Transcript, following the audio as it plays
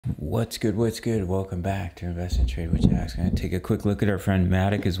What's good? Welcome back to Invest and Trade with Jax. Going to take a quick look at our friend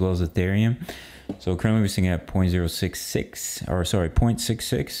Matic as well as Ethereum. So currently we're sitting at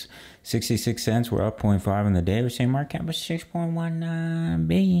 0.66, 66 cents. We're up 0.5 on the day. We're saying market cap was 6.19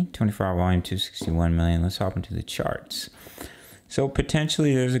 billion, 24-hour volume 261 million. Let's hop into the charts. So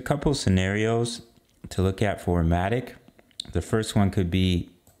potentially there's a couple scenarios to look at for Matic. The first one could be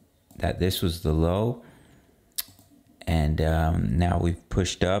that this was the low, and now we've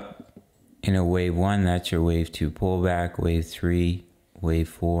pushed up in a wave one. That's your wave two pullback, wave three, wave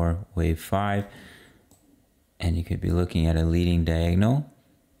four, wave five, and you could be looking at a leading diagonal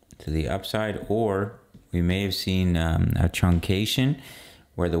to the upside, or we may have seen a truncation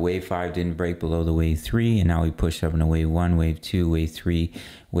where the wave five didn't break below the wave three, and now we pushed up in a wave one, wave two, wave three,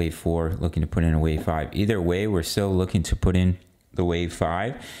 wave four, looking to put in a wave five. Either way, we're still looking to put in the wave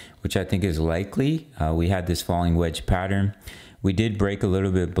five, which I think is likely. We had this falling wedge pattern. We did break a little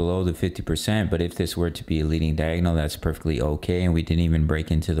bit below the 50%, but if this were to be a leading diagonal, that's perfectly okay. And we didn't even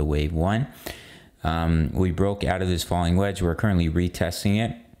break into the wave one. We broke out of this falling wedge. We're currently retesting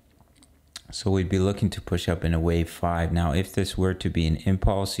it. So we'd be looking to push up in a wave five. Now, if this were to be an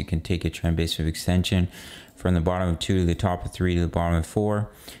impulse, you can take a trend base of extension from the bottom of two to the top of three to the bottom of four.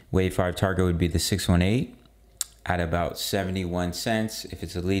 Wave five target would be the 618. At about 71 cents. If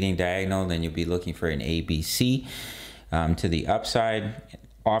it's a leading diagonal, then you'll be looking for an ABC to the upside.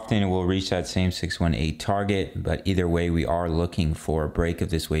 Often it will reach that same 618 target, but either way, we are looking for a break of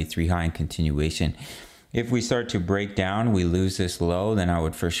this wave three high and continuation. If we start to break down, we lose this low, then I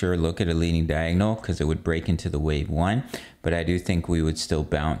would for sure look at a leading diagonal because it would break into the wave one, but I do think we would still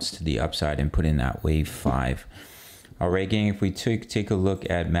bounce to the upside and put in that wave five. All right, gang, if we take a look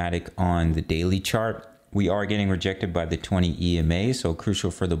at Matic on the daily chart, we are getting rejected by the 20 EMA, so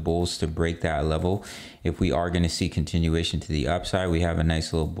crucial for the bulls to break that level. If we are going to see continuation to the upside, we have a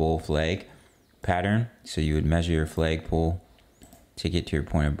nice little bull flag pattern. So you would measure your flag pull, take it to your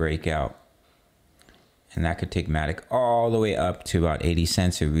point of breakout, and that could take Matic all the way up to about 80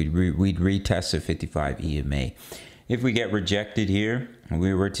 cents. So we'd retest the 55 EMA. If we get rejected here, and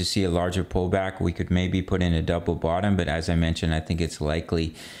we were to see a larger pullback, we could maybe put in a double bottom, but as I mentioned, I think it's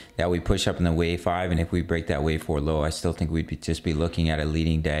likely that we push up in the wave five, and if we break that wave four low, I still think we'd just be looking at a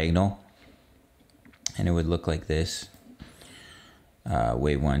leading diagonal, and it would look like this.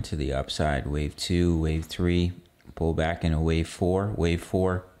 Wave one to the upside, wave two, wave three, pull back in a wave four. Wave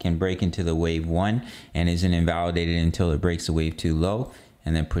four can break into the wave one and isn't invalidated until it breaks the wave two low,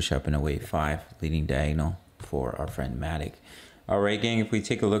 and then push up in a wave five, leading diagonal for our friend Matic. All right, gang, if we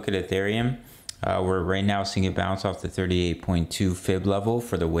take a look at Ethereum, we're right now seeing it bounce off the 38.2 fib level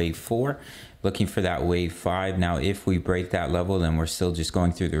for the wave four, looking for that wave five. Now, if we break that level, then we're still just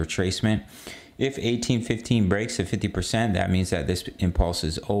going through the retracement. If 1815 breaks to 50%, that means that this impulse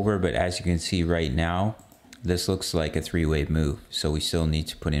is over. But as you can see right now, this looks like a three-wave move. So we still need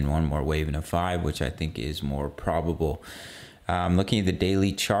to put in one more wave and a five, which I think is more probable. Looking at the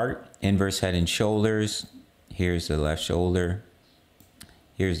daily chart, inverse head and shoulders. Here's the left shoulder.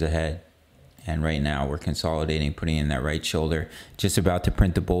 Here's the head. And right now we're consolidating, putting in that right shoulder, just about to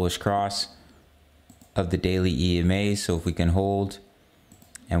print the bullish cross of the daily EMA. So if we can hold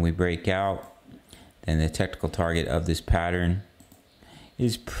and we break out, then the technical target of this pattern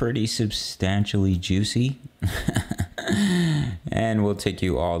is pretty substantially juicy. And we'll take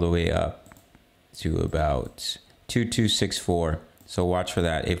you all the way up to about 2264. So watch for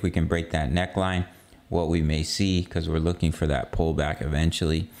that. If we can break that neckline, what we may see, because we're looking for that pullback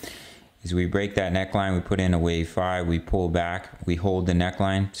eventually, is we break that neckline, we put in a wave five, we pull back, we hold the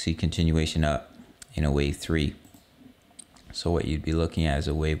neckline, see continuation up in a wave three. So what you'd be looking at is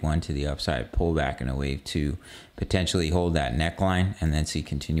a wave one to the upside, pull back in a wave two, potentially hold that neckline, and then see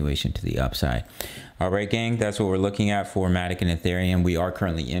continuation to the upside. All right, gang, that's what we're looking at for Matic and Ethereum. We are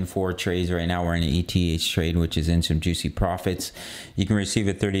currently in 4 trades right now. We're in an ETH trade, which is in some juicy profits. You can receive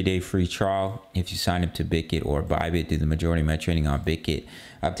a 30-day free trial if you sign up to Bitget or Bybit. Do the majority of my trading on Bitget,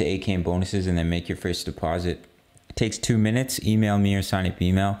 up to 8K in bonuses, and then make your first deposit. It takes 2 minutes. Email me or sign up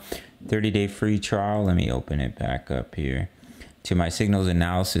email. 30-day free trial. Let me open it back up here. To my signals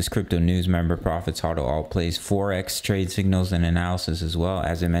analysis, crypto news, member profits, how to alt plays, Forex trade signals and analysis as well.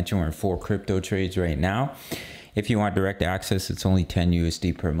 As I mentioned, we're in 4 crypto trades right now. If you want direct access, it's only 10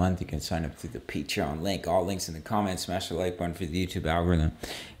 USD per month. You can sign up through the Patreon link. All links in the comments. Smash the like button for the YouTube algorithm.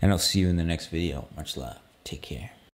 And I'll see you in the next video. Much love. Take care.